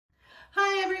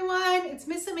It's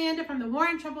Miss Amanda from the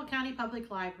Warren-Trumbull County Public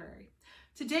Library.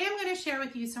 Today I'm going to share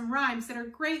with you some rhymes that are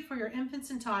great for your infants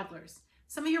and toddlers.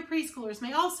 Some of your preschoolers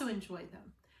may also enjoy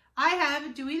them. I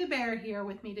have Dewey the bear here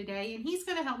with me today, and he's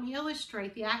going to help me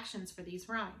illustrate the actions for these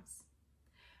rhymes.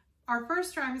 Our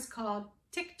first rhyme is called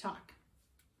tick-tock.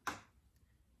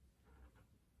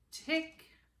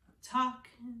 Tick-tock,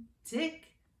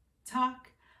 tick-tock,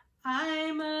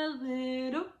 I'm a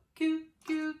little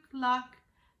cuckoo clock.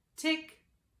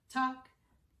 Tick-tock,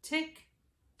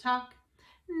 tick-tock,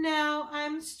 now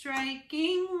I'm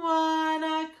striking 1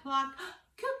 o'clock.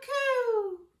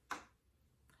 Cuckoo!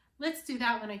 Let's do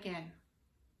that one again.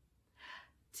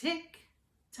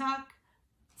 Tick-tock,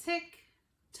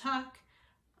 tick-tock,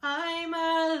 I'm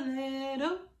a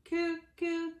little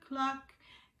cuckoo clock.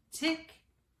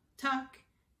 Tick-tock,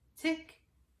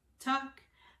 tick-tock,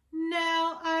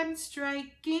 now I'm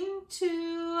striking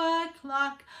 2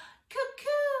 o'clock. Cuckoo!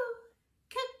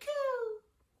 Cuckoo!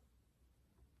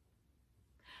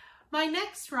 My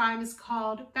next rhyme is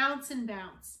called Bounce and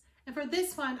Bounce. And for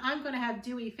this one, I'm going to have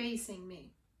Dewey facing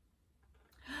me.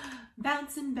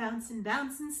 Bounce and bounce and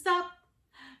bounce and stop.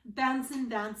 Bounce and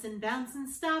bounce and bounce and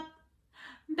stop.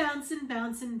 Bounce and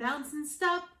bounce and bounce and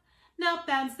stop. Now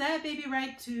bounce that baby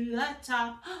right to the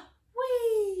top.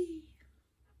 Whee!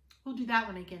 We'll do that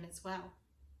one again as well.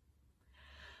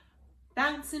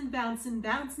 Bounce and bounce and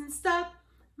bounce and stop.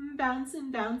 Bounce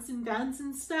and bounce and bounce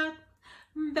and stop.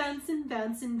 Bounce and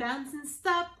bounce and bounce and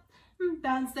stop.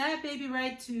 Bounce that baby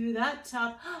right to the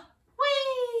top.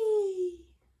 Whee!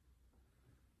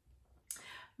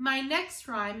 My next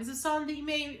rhyme is a song that you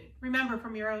may remember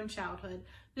from your own childhood.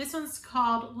 This one's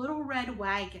called Little Red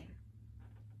Wagon.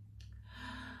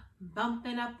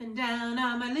 Bumping up and down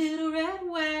on my little red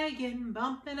wagon,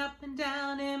 bumping up and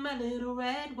down in my little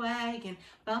red wagon,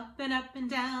 bumping up and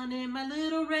down in my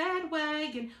little red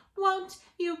wagon, won't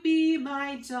you be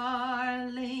my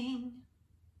darling?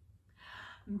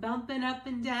 Bumping up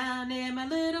and down in my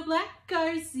little black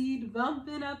car seat,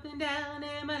 bumping up and down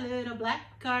in my little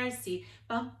black car seat,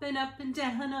 bumping up and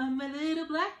down on my little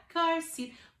black car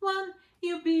seat, won't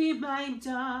you be my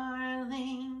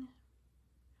darling?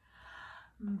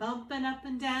 Bumping up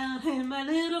and down in my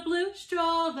little blue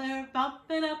stroller,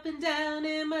 bumping up and down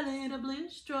in my little blue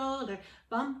stroller,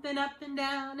 bumping up and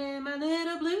down in my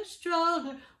little blue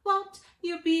stroller, won't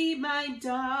you be my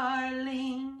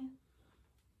darling?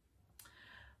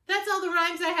 That's all the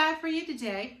rhymes I have for you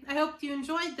today. I hope you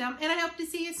enjoyed them, and I hope to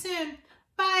see you soon.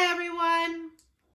 Bye, everyone.